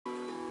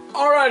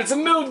Alright, it's a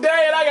new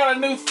day and I got a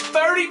new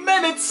 30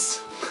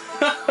 minutes.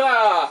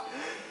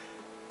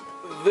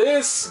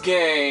 This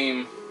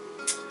game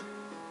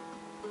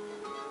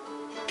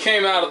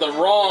came out at the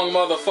wrong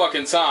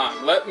motherfucking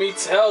time. Let me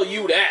tell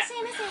you that.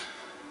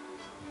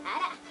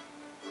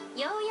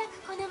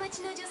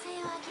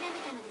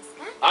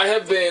 I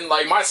have been,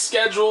 like, my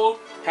schedule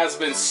has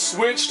been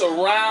switched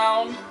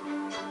around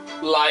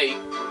like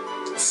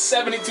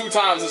 72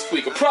 times this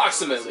week,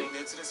 approximately.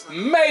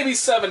 Maybe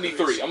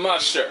 73, I'm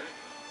not sure.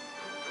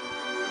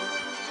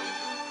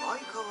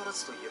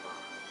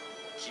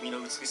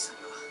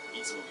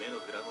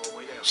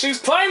 She's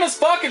plain as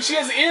fuck and she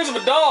has the ears of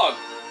a dog.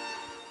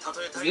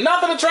 There's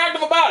nothing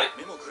attractive about it.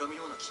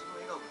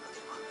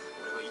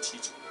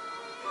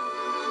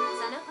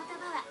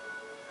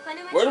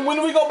 When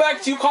do we go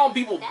back to you calling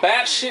people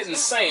batshit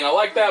insane? I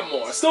like that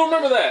more. I still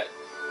remember that.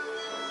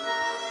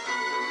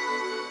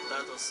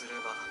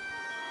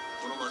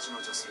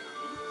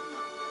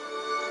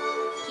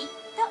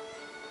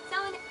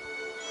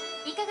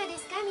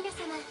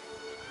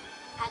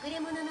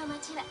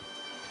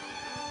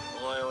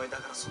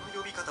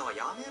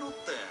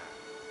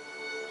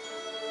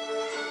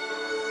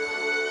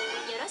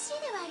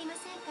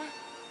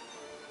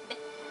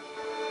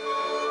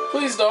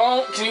 Please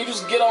don't. Can you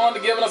just get on to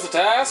giving us a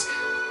task?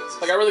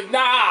 Like, I really...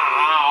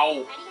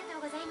 No!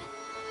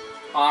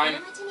 Fine.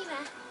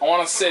 I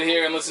want to sit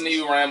here and listen to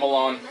you ramble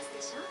on.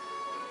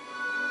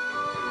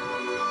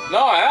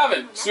 No, I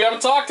haven't. So we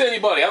haven't talked to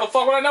anybody. How the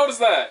fuck would I notice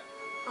that?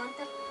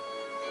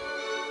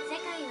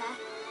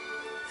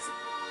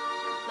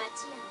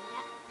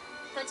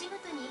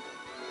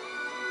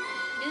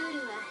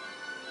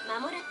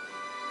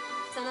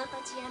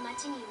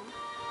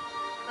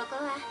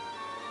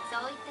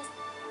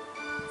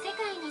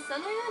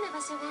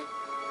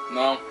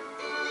 No.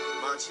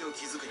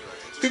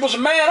 People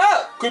should man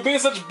up! Quit being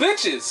such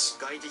bitches!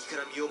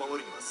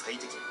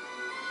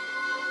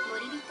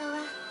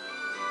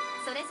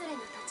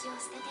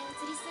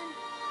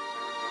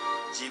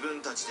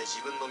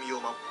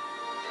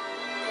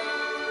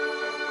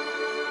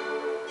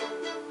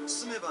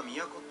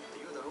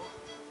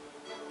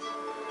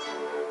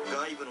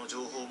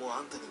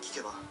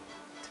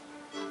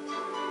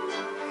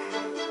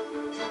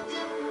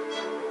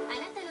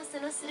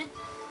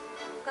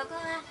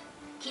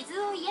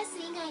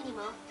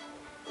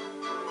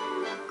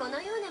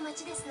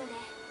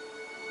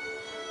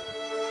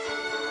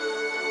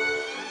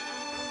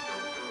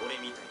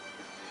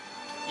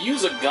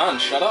 Use a gun,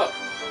 shut up.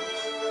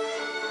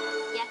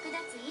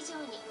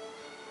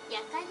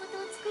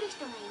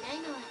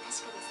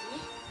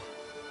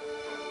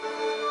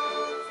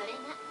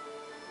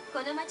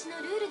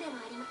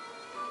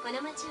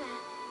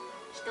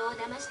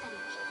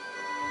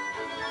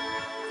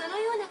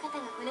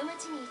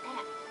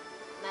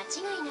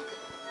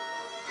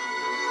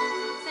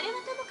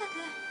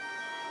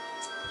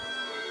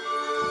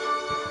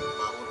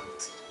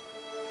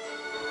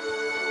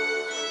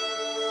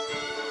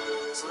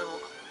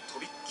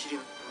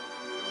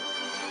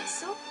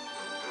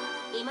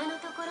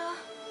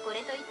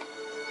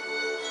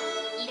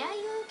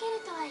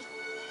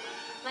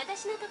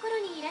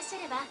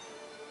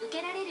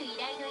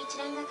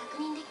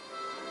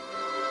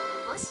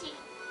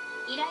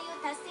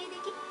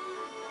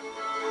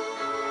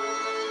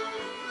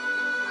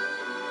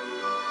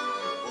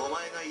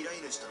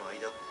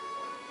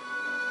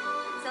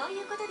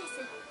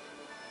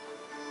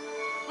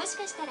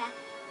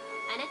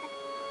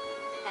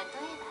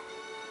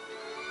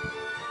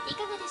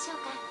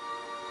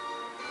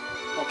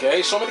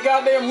 Okay, show me the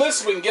goddamn list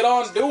so we can get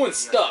on doing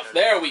stuff.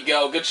 There we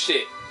go, good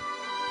shit.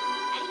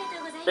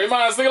 Great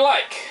minds think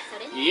alike.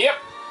 Yep.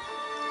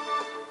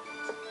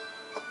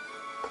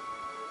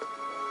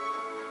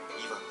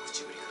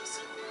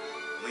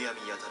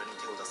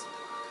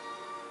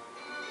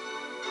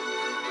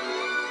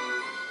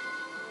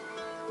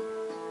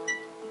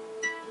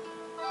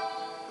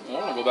 I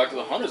want to go back to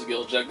the Hunters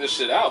Guild, check this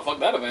shit out. Fuck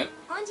that event.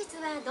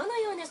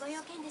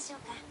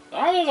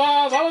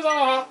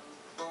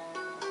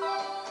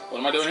 What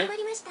am I doing here?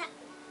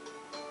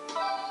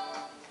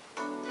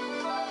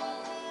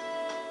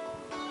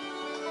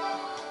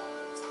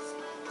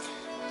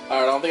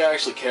 Alright, I don't think I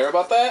actually care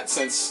about that,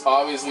 since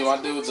obviously my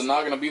dudes are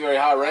not going to be very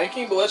high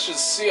ranking, but let's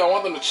just see. I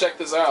want them to check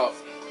this out.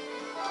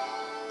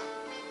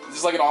 Is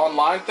this like an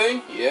online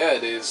thing? Yeah,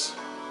 it is.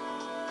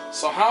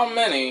 So how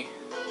many...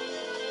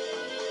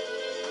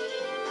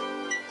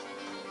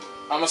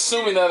 I'm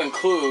assuming that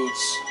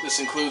this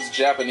includes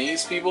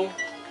Japanese people.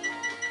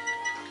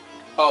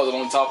 Oh, is it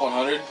only top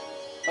 100?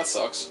 That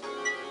sucks.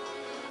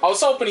 I was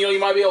hoping, you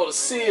might be able to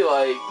see,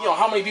 like,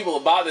 how many people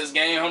have bought this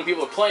game, how many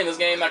people are playing this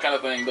game, that kind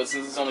of thing. But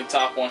since it's only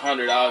top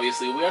 100,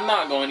 obviously, we are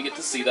not going to get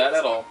to see that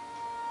at all.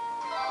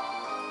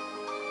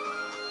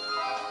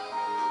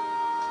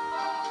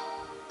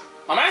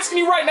 I'm asking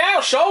you right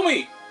now, show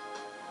me!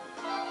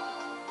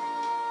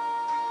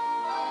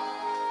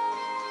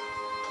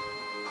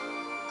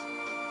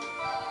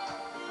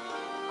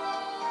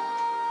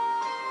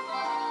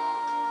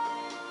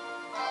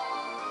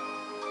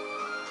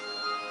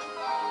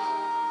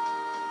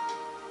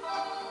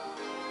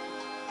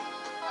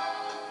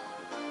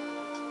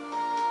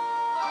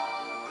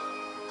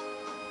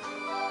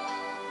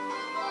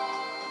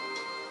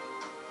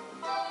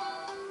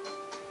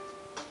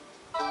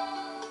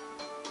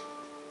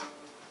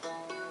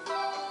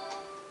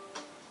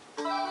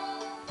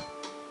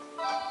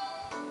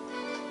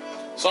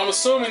 So I'm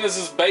assuming this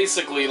is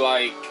basically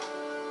like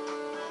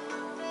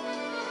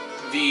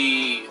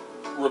the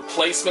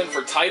replacement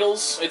for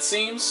titles, it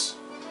seems.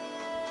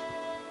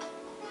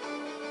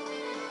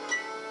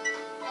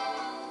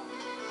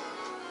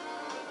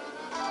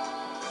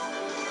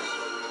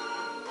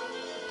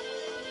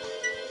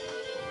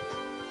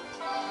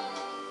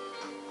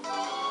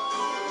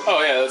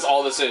 Oh yeah, that's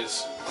all this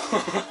is.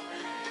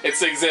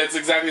 It's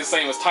exactly the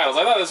same as titles.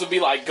 I thought this would be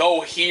like,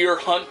 go here,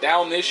 hunt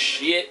down this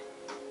shit,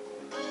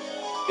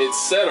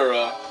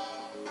 etc.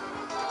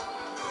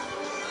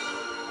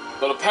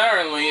 But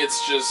apparently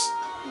it's just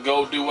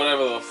go do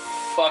whatever the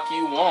fuck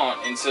you want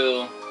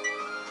until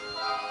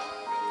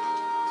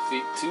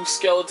defeat 2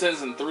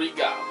 skeletons and 3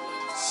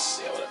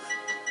 goblins. Yeah, whatever.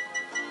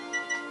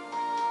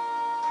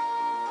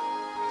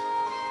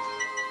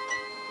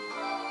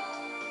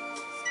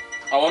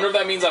 I wonder if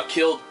that means I've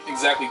killed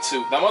exactly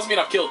 2. That must mean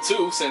I've killed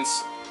 2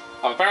 since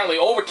I've apparently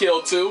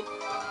overkilled 2.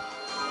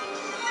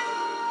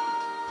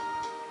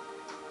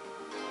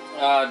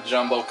 Ah,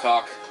 Jumbo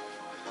Cock.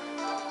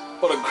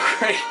 What a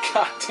great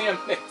goddamn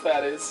name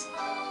that is.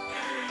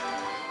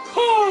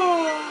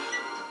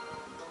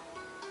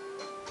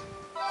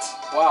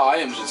 Wow, I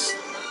am just...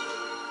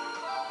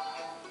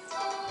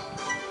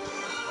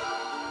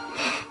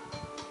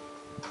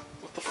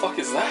 What the fuck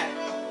is that?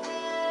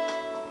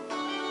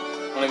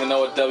 I don't even know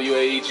what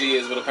WAEG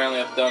is, but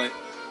apparently I've done it.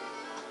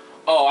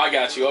 Oh, I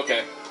got you,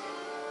 okay.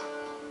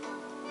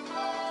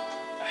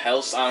 A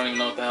Hell's... I don't even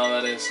know what the hell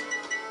that is.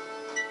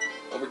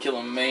 Overkill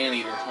a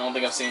Man-Eater. I don't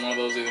think I've seen one of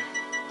those either.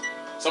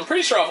 So I'm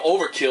pretty sure I've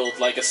overkilled,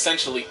 like,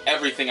 essentially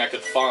everything I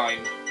could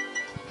find.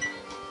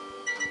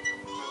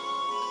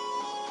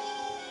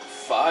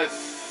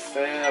 5...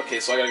 Okay,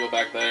 so I gotta go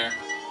back there.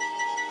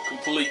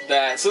 Complete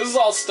that. So this is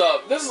all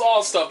stuff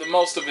that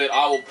most of it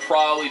I will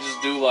probably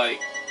just do,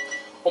 like...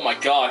 Oh my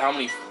god, how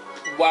many...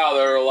 Wow,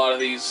 there are a lot of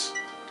these.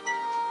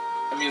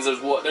 That means there's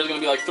what? There's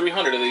gonna be like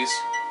 300 of these.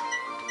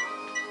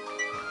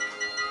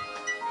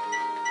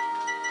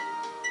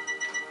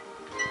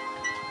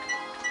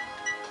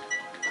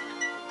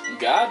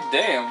 God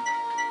damn.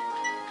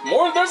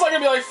 More, there's like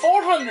gonna be like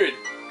 400.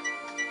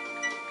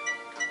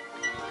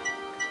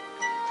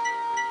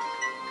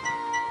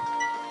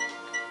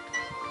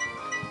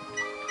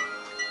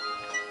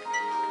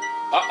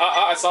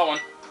 I saw one.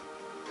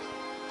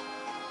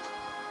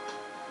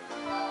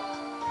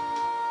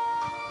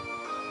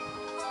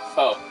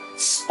 Oh.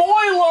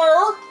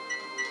 Spoiler!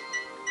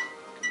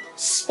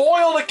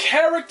 Spoil the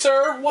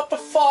character! What the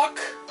fuck?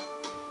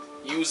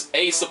 Use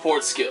a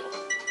support skill.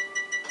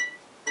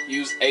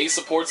 Use a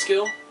support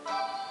skill?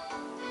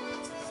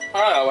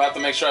 Alright, I'll have to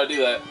make sure I do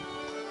that.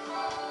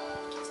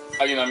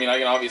 I mean, I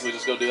can obviously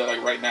just go do that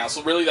like right now.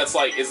 So really, that's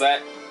like, is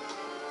that...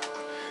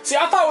 See,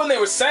 I thought when they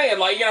were saying,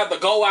 like, you're gonna have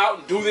to go out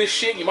and do this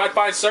shit, you might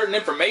find certain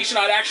information,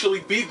 I'd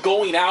actually be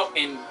going out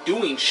and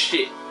doing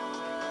shit.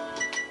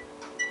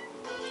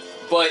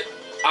 But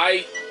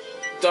I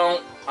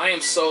don't... I am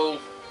so...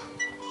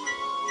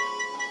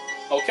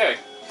 Okay.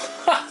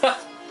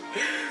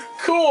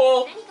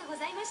 Cool!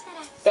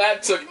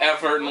 That took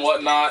effort and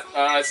whatnot.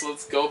 Alright, so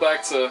let's go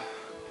back to...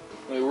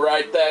 Let me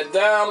write that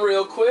down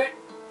real quick.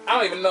 I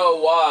don't even know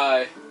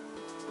why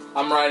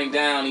I'm writing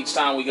down each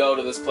time we go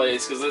to this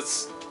place, because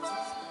this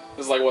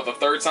is like, what, the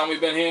 3rd time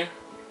we've been here?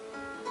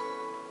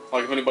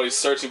 Like, if anybody's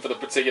searching for the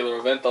particular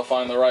event, they'll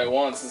find the right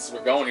one, since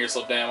we're going here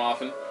so damn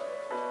often.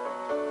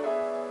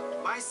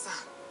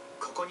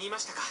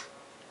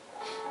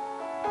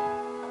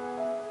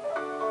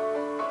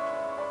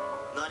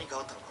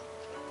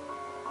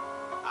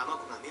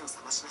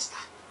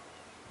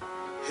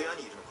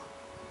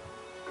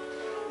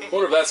 I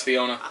wonder if that's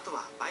Fiona.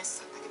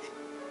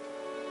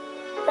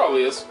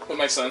 Probably is. That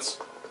makes sense.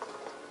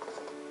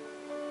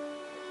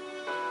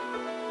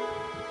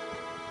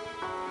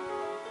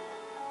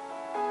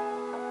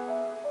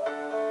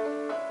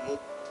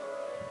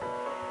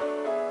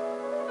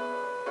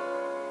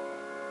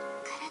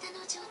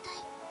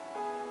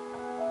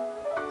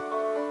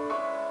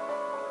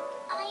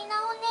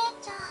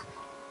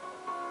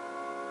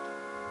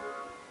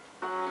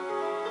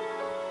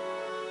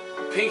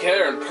 Pink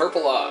hair and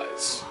purple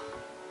eyes.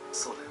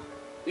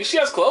 At least she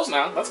has clothes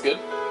now. That's good.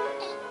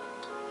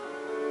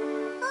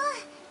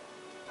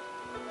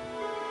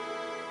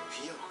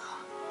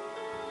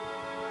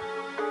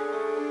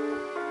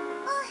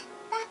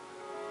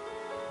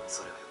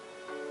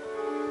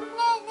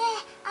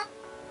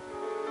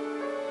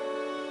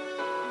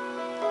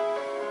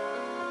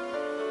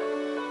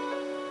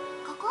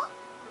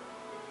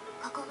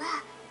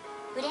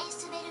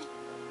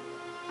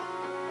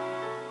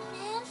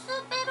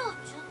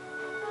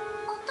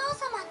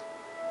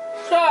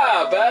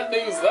 Bad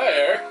news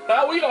there.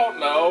 We don't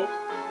know.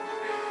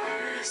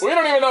 We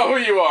don't even know who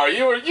you are.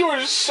 You were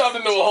just shoved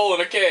into a hole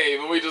in a cave,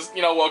 and we just,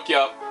 woke you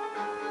up.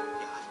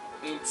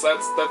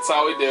 That's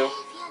how we do.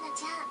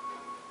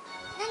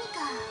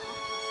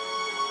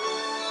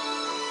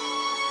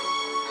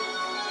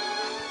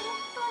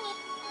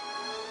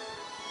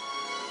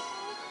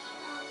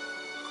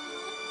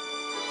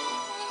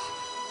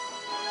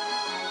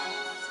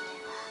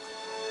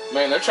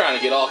 Man, they're trying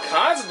to get all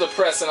kinds of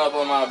depressing up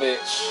on my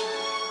bitch.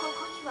 こ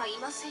こにはい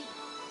ませんよ。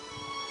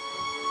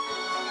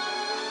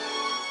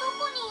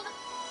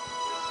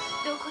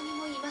どこに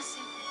もいませ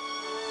ん。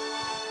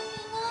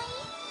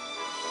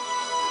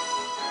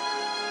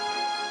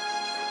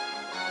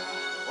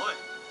おい、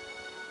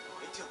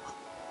相手は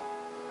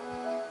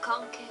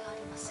関係あ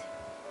りません。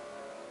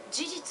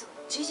事実は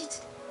事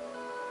実で。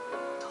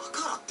だ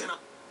からってな。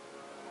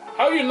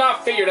 How have you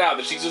not figured out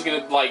that she's just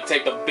gonna, like,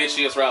 take the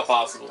bitchiest route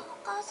possible?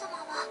 お母様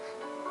は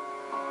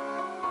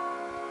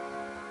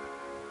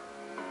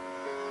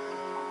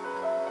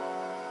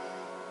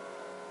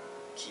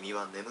君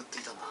は眠って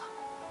いたんだ。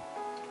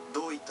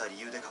どういった理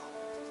由でか。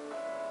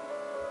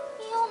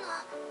イオ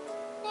ナ、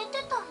寝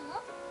てた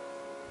の？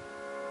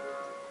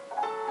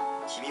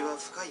君は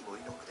深い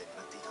森の奥で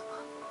眠っていたんだ。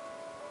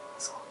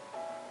そう。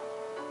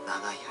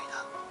長い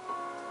間。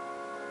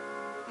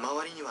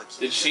周りには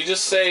君 Did she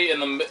just say in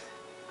the...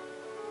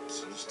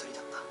 君一人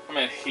だった。 I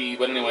mean, he,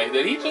 but anyway,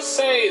 did he just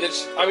say that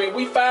she, I mean,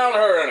 we found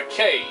her in a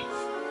cave.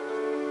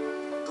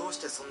 どうし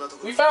てそんなと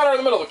こ We found her in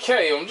the middle of a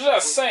cave, I'm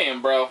just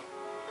saying, bro.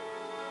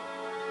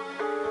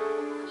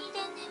 森で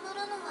眠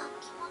るのは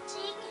気持ち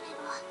いいけれど、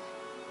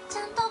ち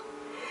ゃんと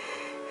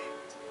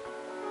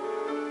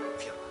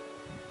ピアノ。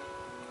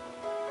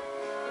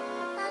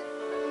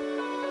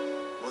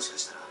もしか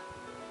したら。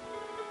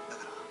だ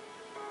から。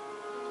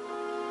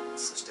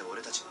そして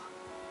俺たちは。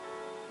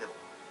でも。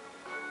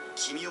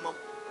君を守。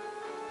だ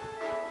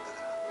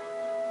から。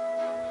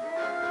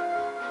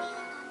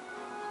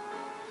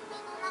夢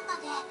の中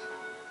で。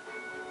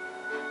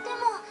で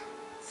も、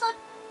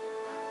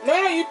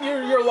Nah,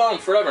 you're alone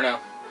forever now.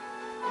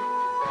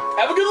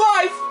 Have a good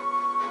life!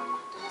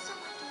 お父様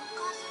とお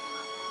母様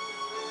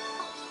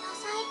が起きな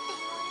さいって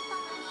言われた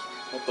のに。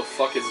 What the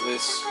fuck is だ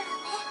this? から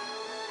ね。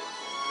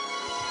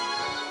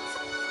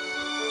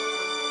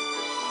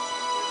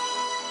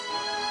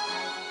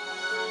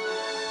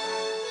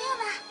ミオ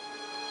ナ、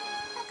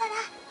だから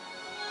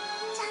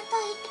ちゃんと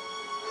言って。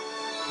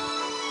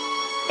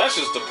 That's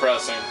just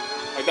depressing.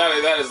 Like,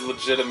 that is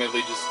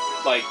legitimately just,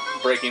 like,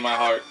 breaking my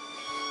heart.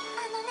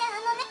 あのね。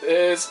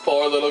This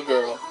poor little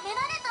girl. 褒めら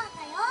れたん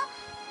だよ。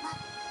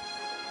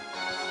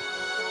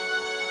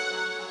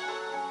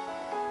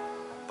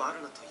バ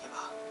ルナといえ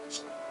ば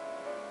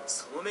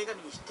その女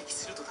神に匹敵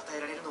すると称え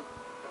られるのわ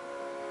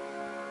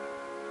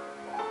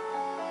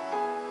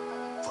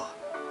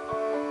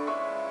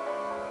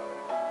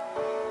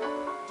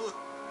どう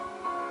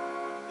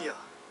いや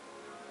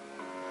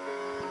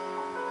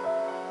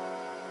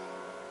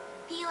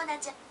ピオナ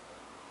ちゃん。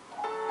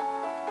ア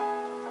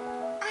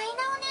イ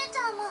ナお姉ちゃ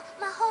んも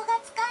魔法が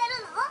使え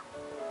るの？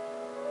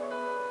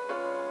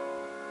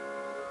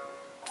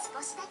少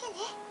しだけね。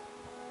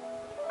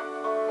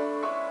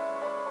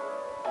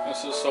 This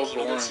is so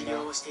君の boring 治療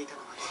now. をしていたの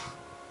はね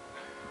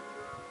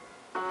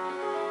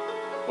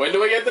When do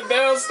we get the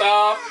do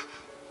stuff?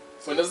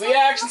 When does the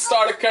action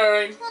start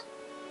occurring? アイ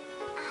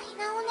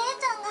ナお姉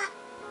ちゃんが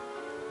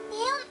ピオ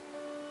ね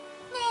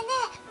えね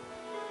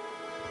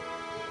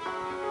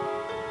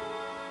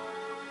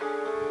え。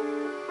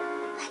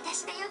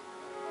私だよ。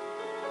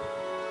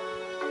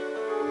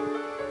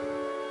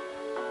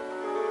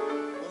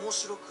面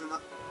白く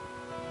な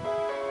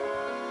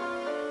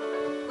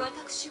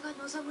私が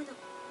望むの。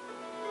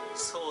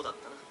そうだっ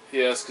たな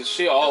Yes, because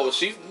she's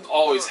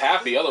always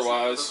happy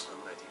otherwise.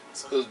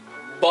 Just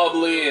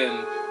bubbly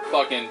and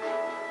fucking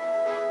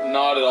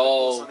not at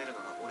all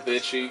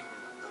bitchy.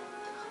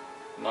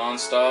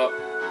 Non-stop.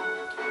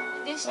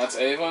 でした。 That's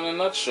Ava in a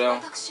nutshell.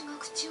 私が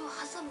口を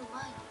挟む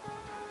前に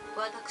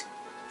私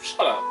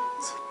Shut up.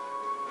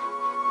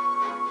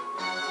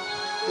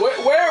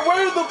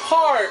 Where's the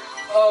part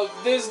of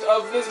this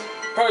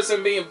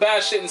person being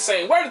batshit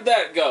insane? Where did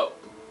that go?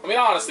 I mean,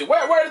 honestly,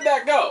 where did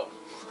that go?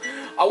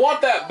 I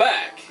want that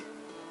back.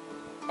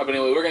 But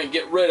anyway, we're gonna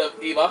get rid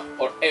of Eva,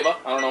 or Ava.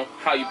 I don't know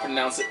how you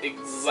pronounce it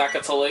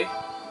exactly.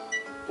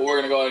 But we're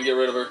gonna go ahead and get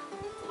rid of her.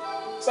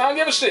 So I don't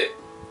give a shit.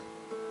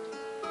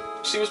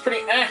 She was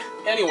pretty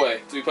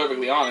anyway, to be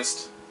perfectly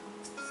honest.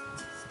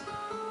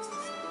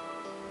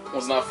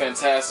 Was not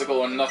fantastical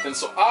or nothing,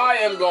 so I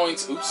am going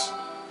to... Oops.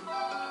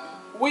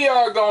 We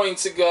are going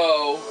to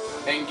go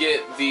and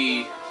get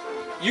the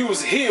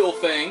use heal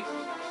thing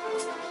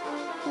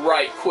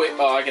right quick.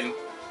 Oh, I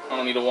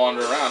don't need to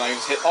wander around. I can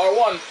just hit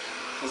R1.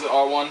 Is it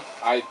R1?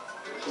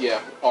 Yeah,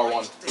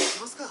 R1.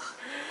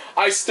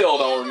 I still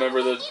don't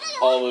remember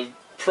all the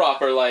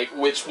proper, like,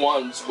 which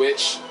one's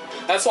which.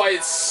 That's why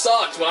it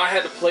sucked when I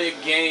had to play a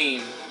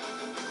game.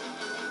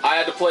 I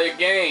had to play a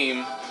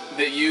game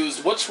that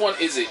used... Which one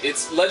is it?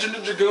 It's Legend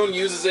of Dragoon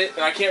uses it,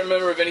 and I can't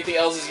remember if anything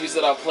else is used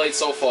that I've played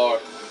so far.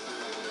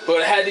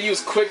 But it had to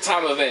use quick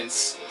time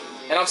events.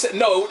 And I'm saying,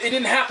 no, it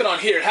didn't happen on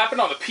here. It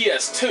happened on the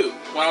PS2.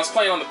 When I was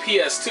playing on the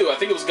PS2, I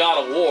think it was God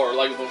of War,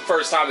 like the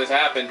first time this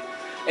happened.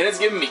 And it's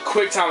giving me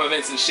quick time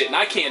events and shit, and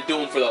I can't do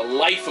them for the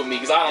life of me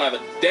because I don't have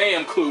a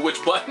damn clue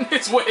which button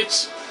is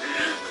which.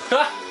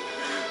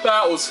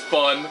 That was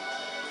fun.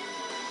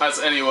 That's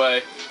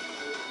anyway.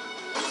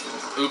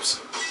 Oops.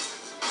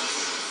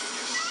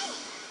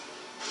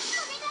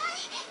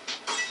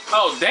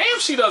 Oh, damn,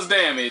 she does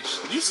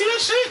damage. Did you see that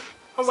shit?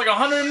 I was like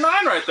 109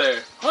 right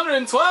there.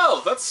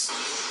 112.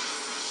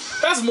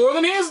 That's more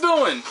than he's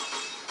doing.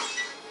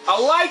 I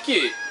like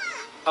it.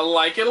 I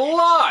like it a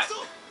lot.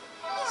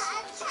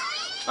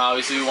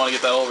 Obviously, we want to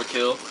get that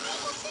overkill.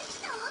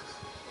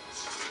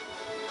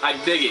 I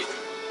dig it.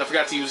 I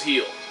forgot to use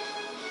heal.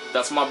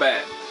 That's my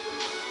bad.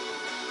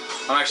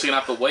 I'm actually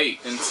going to have to wait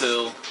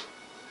until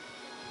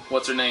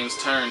What's-Her-Name's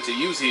turn to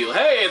use heal.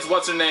 Hey, it's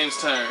What's-Her-Name's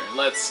turn.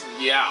 Let's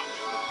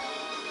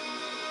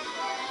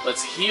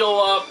heal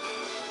up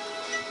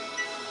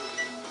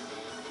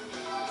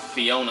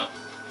Fiona.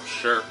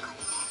 Sure.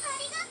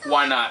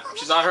 Why not?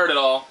 She's not hurt at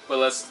all, but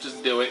let's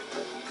just do it.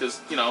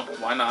 Because, you know,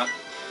 why not?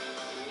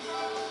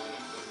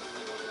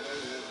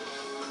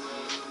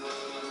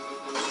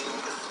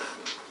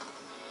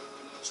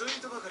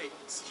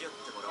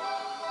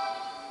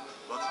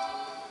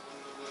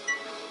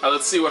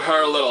 Let's see what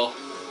her little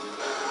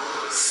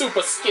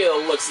super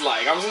skill looks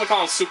like. I'm just gonna call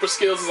them super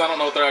skills because I don't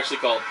know what they're actually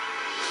called.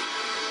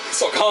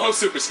 So I'll call them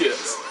super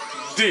skills.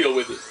 Deal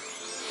with it.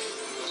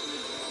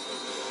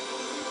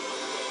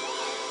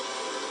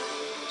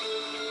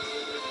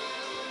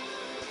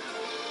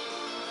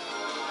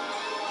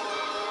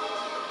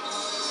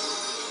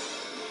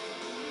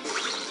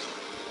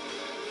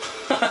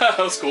 That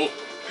was cool.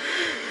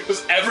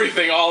 Just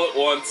everything all at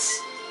once.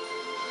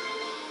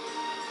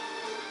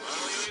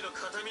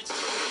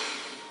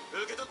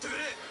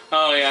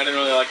 Oh yeah, I didn't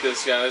really like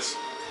this, guys.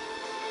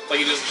 Like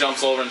he just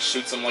jumps over and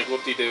shoots him like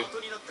whoop-de-doo.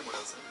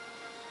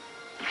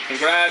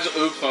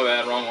 Oops, my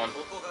bad, wrong one.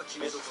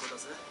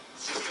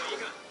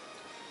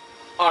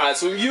 Alright,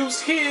 so we've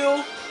used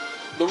heal.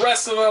 The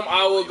rest of them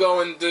I will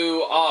go and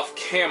do off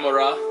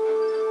camera.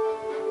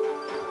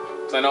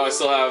 I know I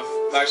still have,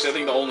 actually I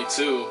think the only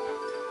two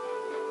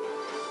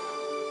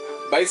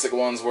basic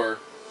ones were,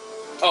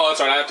 oh that's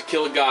right, I have to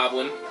kill a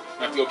goblin.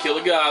 I have to go kill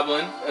a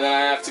goblin, and then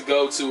I have to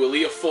go to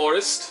Aaliyah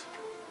Forest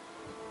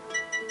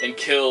and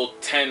kill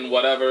 10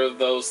 whatever of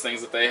those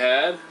things that they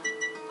had.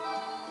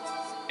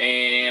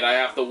 And I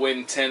have to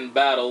win 10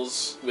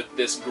 battles with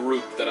this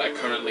group that I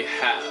currently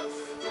have.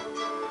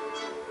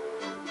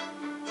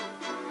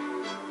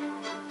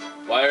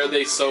 Why are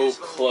they so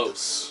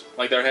close?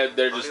 Like they're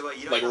just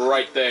like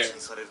right there.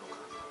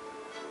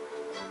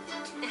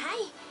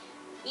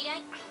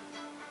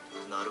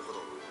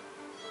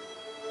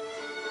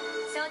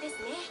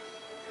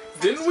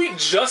 Didn't we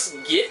just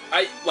get,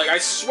 I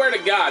swear to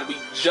God, we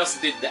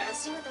just did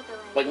that.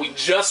 Like we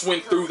just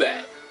went through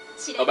that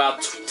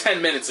about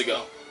 10 minutes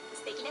ago.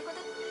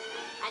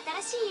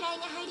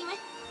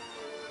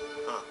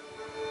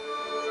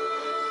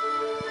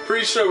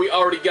 Pretty sure we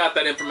already got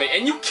that information.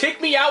 And you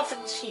kicked me out for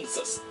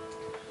Jesus.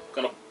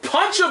 I'm gonna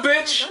punch a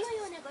bitch.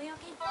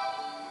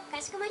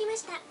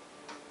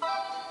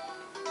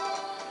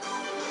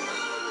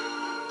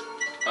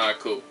 Alright,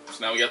 cool.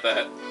 So now we got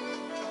that.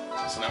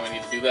 So now we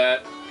need to do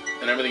that.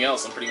 And everything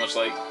else, I'm pretty much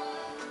like,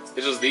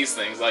 it's just these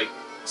things, like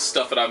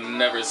stuff that I've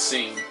never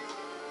seen.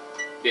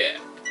 Yeah.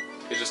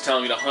 It's just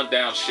telling me to hunt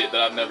down shit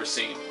that I've never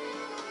seen.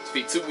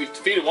 We've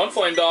defeated one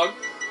flame dog.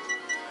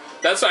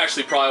 That's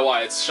actually probably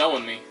why it's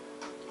showing me.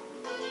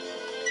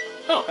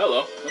 Oh,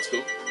 hello. That's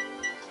cool.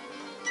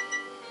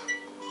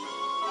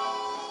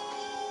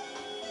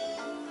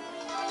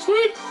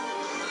 Sweet!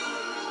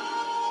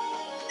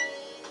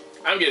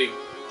 I'm getting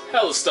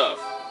hella stuff.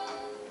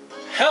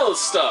 Hella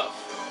stuff!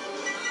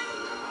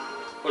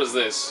 What is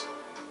this?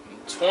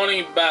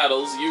 20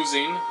 battles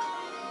using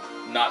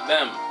not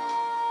them.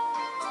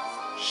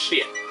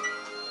 Shit.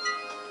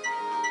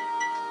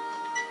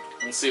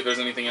 Let's see if there's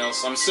anything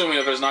else. I'm assuming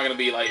if there's not going to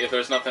be, like, if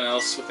there's nothing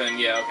else within,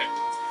 yeah, okay.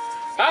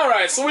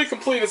 Alright, so we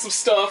completed some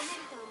stuff.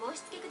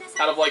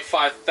 Out of like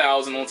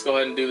 5,000, let's go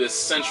ahead and do this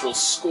Central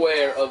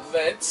Square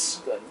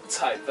event. Go ahead and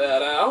type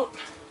that out.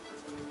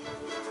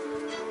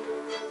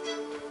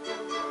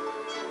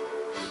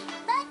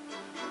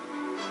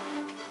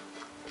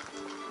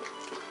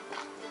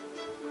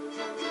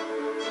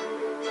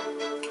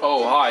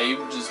 Oh, hi, you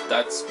just,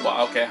 that's,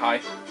 well, okay, hi.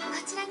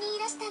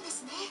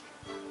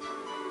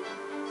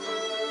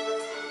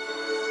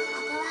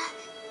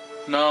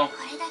 No,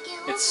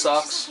 it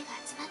sucks.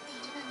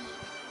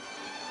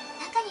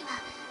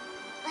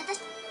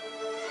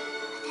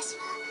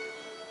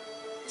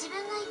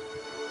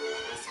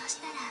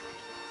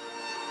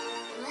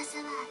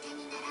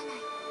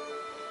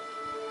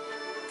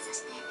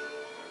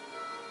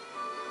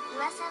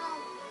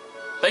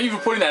 Thank you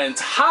for putting that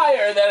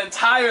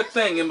entire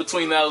thing in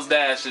between those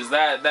dashes.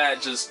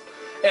 That just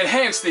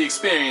enhanced the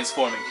experience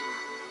for me.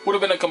 Would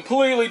have been a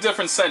completely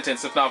different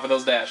sentence if not for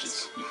those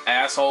dashes. You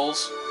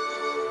assholes.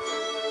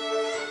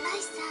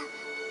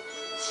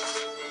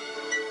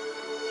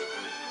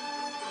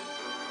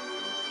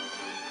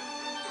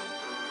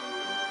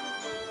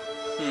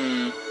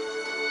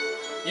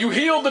 You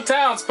healed the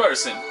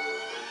townsperson.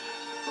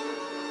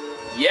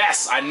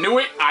 Yes, I knew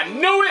it. I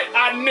knew it.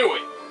 I knew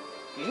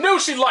it. Knew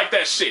she'd like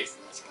that shit.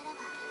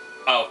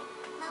 Oh.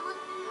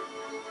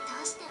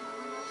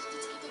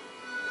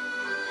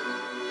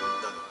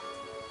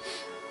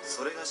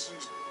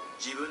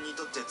 自分に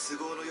とって都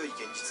合の良い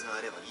現実が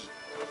あればいい。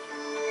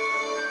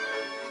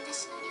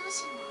私の両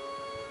親も、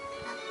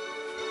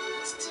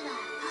父は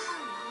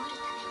母を守る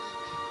ために。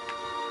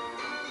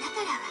だ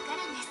からわか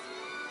るんです。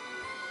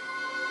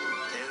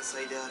天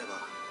才であれ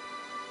ば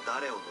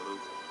誰を呪う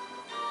か。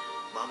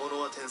魔物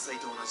は天才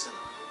と同じだ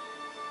な。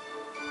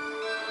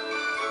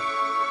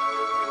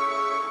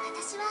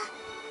私は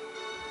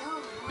ど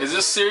う思う？ Is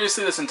this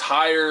seriously this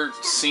entire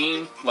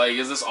scene? Like,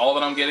 is this all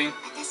that I'm getting?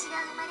 私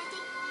が生まれて、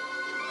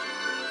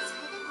そ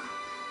れでも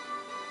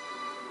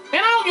Man,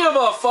 I don't give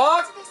a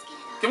fuck! です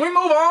けれど。 Can we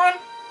move on? こ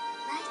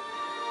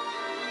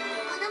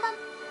のままだ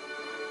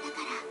か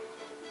ら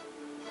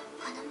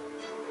こ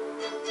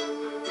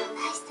の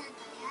大志さんと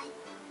出会い、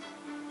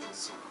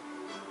そう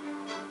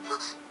あ、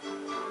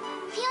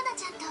フィオナち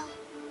ゃんと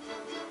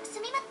す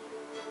みま。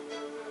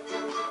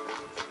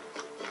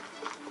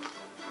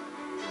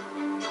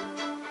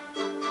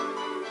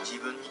自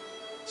分に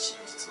真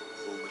実を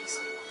葬り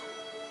去るこ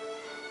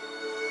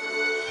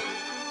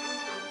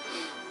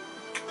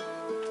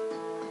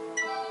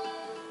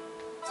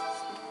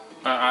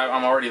と。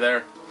 I'm already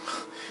there.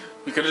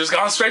 We could have just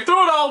gone straight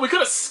through it all. We could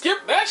have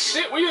skipped that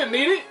shit. We didn't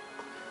need it.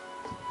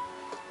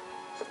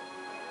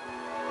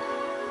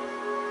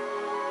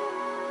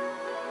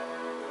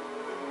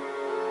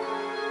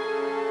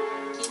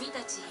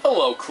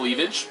 Hello,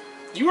 cleavage.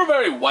 You are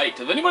very white.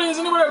 Has anybody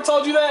ever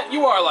told you that?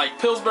 You are like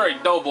Pillsbury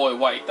Doughboy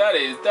white. That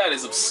is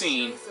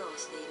obscene.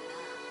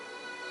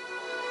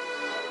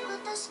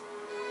 私、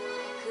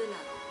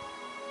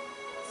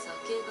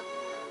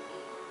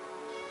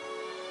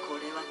こ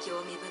れは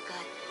興味深い。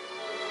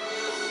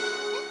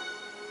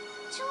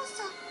調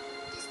査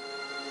です。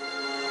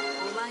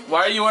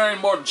 Why are you wearing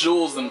more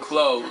jewels than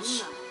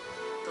clothes?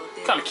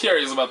 Kind of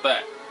curious about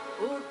that.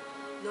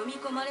 飲み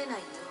込まれない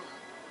よ。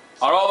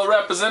 Are all the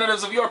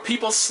representatives of your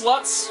people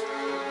sluts?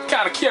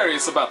 Kind of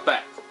curious about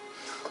that.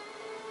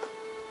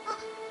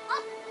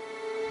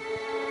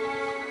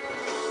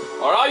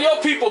 Are all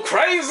your people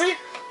crazy?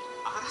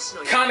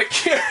 Kind of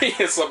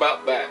curious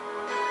about that.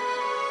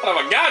 I don't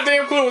have a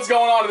goddamn clue what's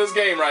going on in this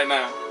game right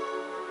now.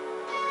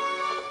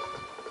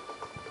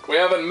 We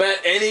haven't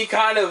met any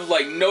kind of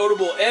like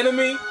notable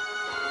enemy.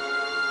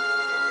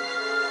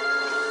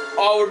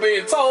 All we're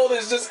being told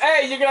is just,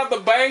 hey, you're gonna have to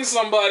bang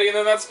somebody and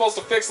then that's supposed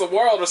to fix the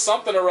world or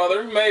something or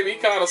other. Maybe,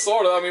 kind of,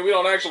 sort of. I mean, we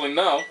don't actually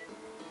know.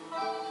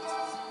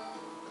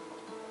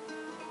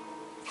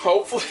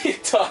 Hopefully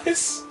it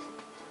does.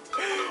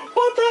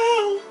 What the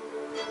hell?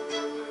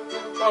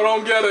 I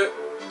don't get it.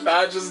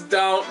 I just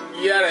don't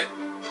get it.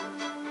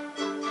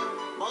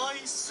 My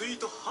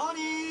sweet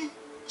honey.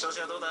 調子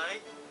はどうだ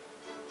い?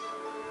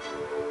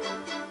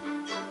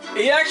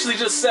 He actually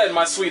just said,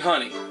 my sweet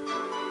honey.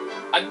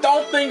 I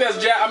don't think that's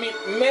I mean,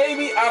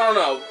 maybe, I don't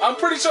know. I'm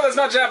pretty sure that's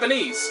not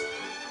Japanese.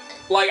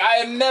 Like, I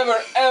have never,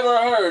 ever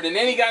heard in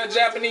any kind of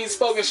Japanese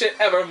spoken shit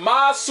ever,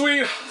 my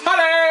sweet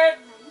honey!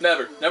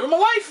 Never. Never in my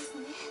life.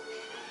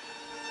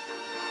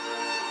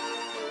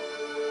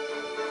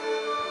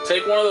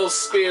 Take one of those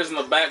spears in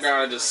the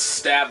background and just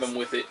stab him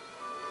with it.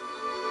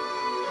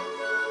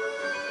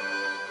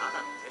 た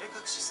だの照れ隠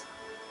しさ。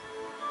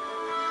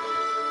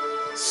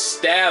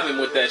 Stab him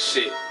with that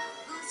shit. ご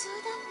冗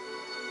談。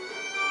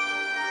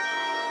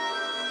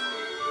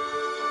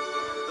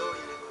どう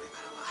やらこれか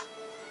らは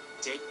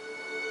ジェイ。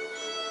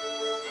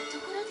と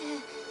ころで、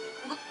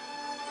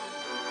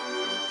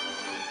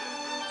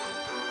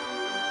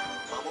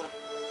魔物。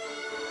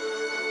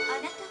あ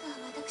なたが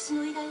私の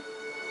依頼。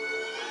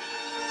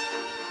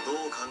どう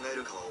考え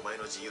るかはお前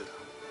の自由だ。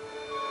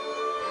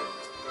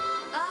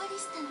アーリ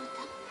スタの歌。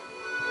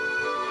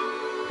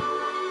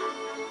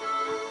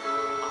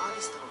アー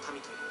リスタの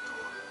民というと。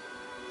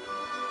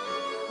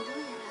どう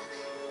やら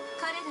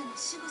彼らの守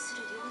護す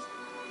る領域。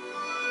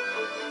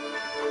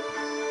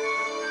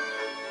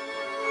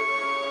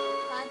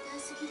ハンター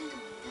スギルド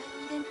の依頼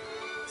にでも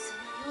そ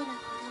のような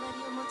こだわり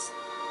を持ち、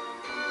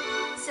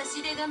差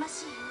し出がま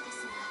しいようで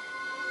すが。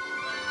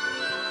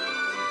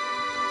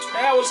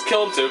 Yeah, we'll just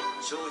kill him too.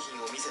 商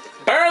品を見せてく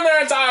れ。 Burn their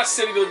entire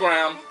city to the あ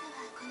ground. なた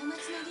はこの町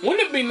の領域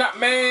Wouldn't it be not,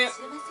 man? 知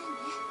れません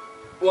ね。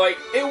 Like,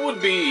 it would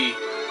be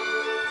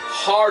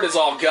hard as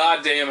all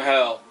goddamn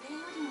hell これ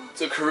よりも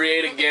to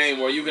create a game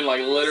where you can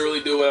like literally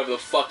do whatever the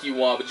fuck you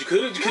want. But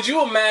could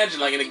you imagine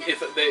like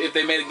if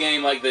they made a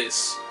game like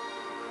this,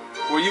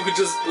 where you could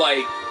just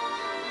like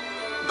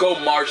go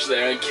march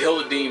there and kill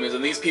the demons,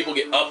 and these people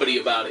get uppity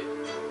about it,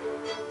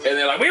 and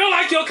they're like, we don't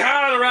like your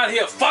kind around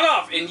here, fuck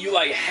off, and you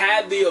like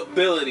had the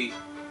ability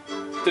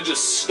to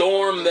just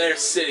storm their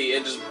city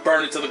and just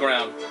burn it to the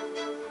ground,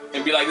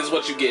 and be like, this is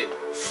what you get.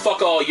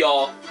 Fuck all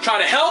y'all.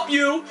 Trying to help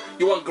you.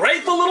 You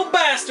ungrateful little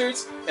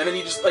bastards. And then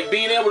you just, like,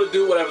 being able to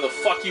do whatever the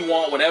fuck you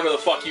want, whenever the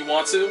fuck you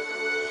want to.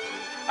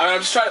 I mean, I'm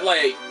just trying to,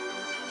 like,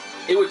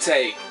 it would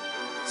take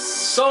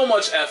so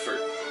much effort.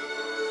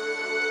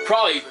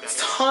 Probably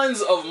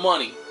tons of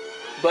money.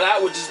 But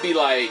that would just be,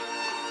 like,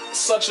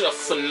 such a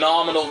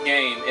phenomenal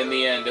game in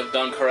the end if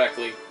done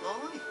correctly.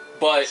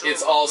 But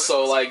it's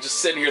also, like,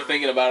 just sitting here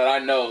thinking about it, I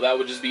know that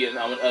would just be an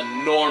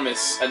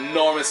enormous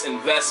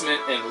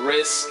investment and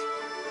risk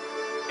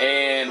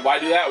And why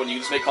do that when you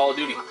just make Call of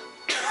Duty?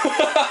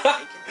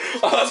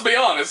 Let's be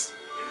honest.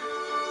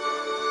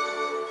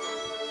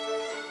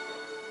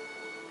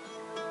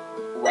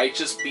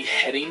 Righteous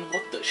beheading?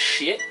 What the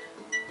shit?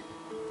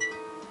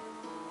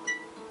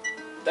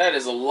 That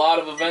is a lot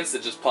of events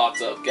that just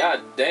popped up.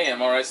 God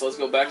damn. Alright, so let's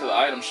go back to the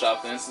item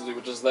shop then, since we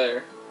were just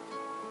there.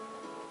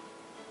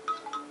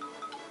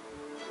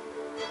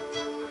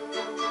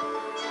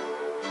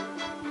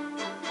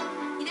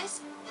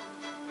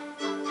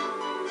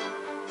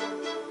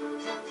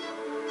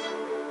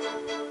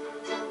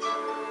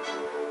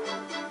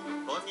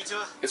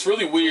 It's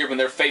really weird when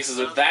their faces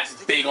are that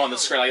big on the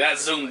screen, like that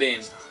zoomed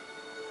in.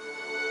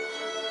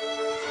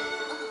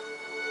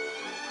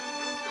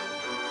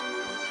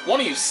 Why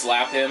don't you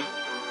slap him?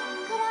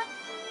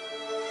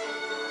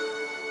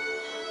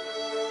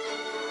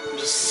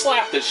 Just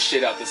slap the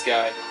shit out this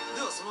guy.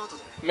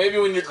 Maybe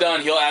when you're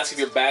done, he'll ask if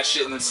you're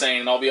batshit insane,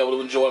 and I'll be able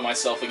to enjoy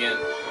myself again.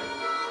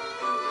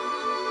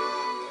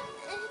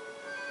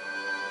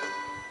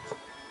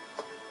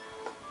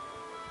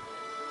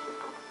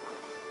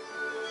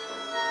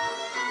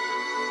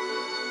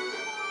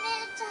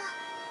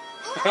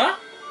 Huh?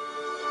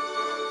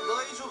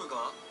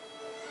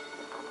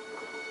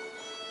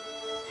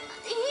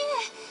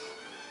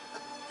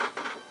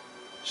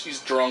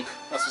 She's drunk.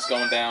 That's what's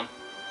going down.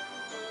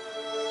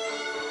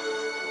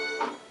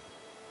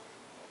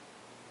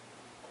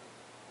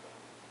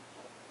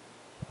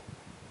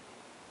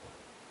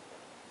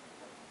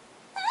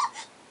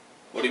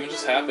 What even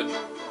just happened?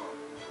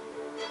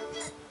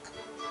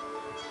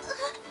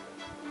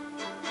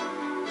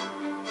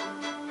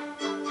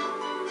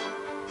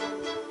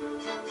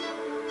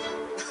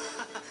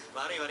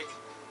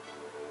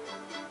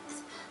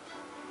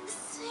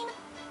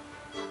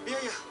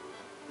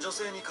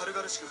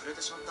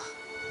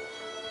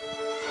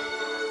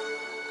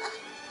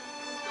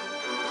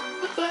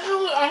 What the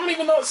hell? I don't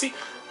even know. See,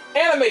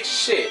 anime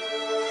shit.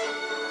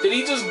 Did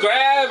he just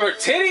grab her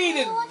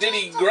titty? Did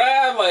he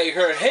grab, like,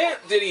 her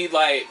hip? Did he,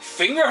 like,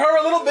 finger her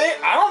a little bit?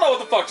 I don't know what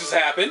the fuck just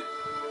happened.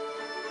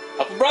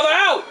 Help a brother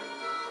out.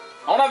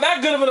 I don't have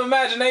that good of an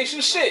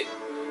imagination. Shit.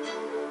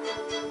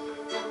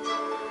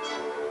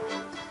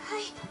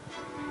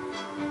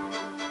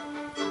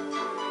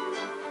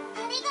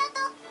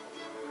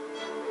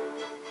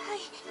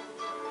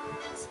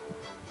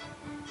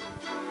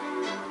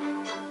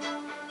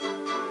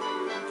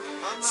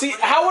 See,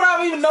 how would I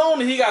have even known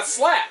that he got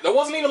slapped? There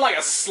wasn't even like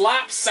a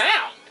slap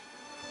sound.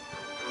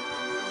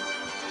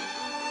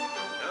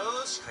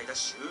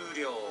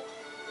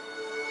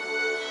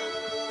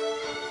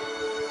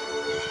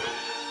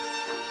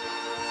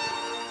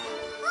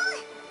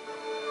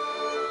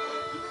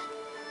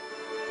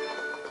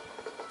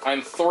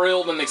 I'm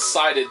thrilled and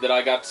excited that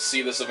I got to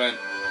see this event.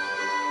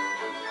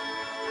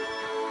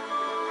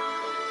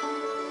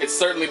 It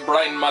certainly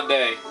brightened my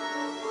day.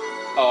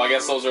 Oh, I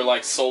guess those are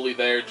like solely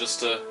there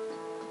just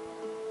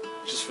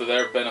for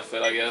their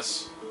benefit, I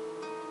guess.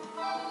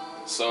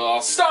 So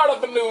I'll start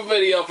up a new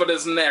video for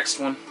this next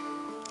one.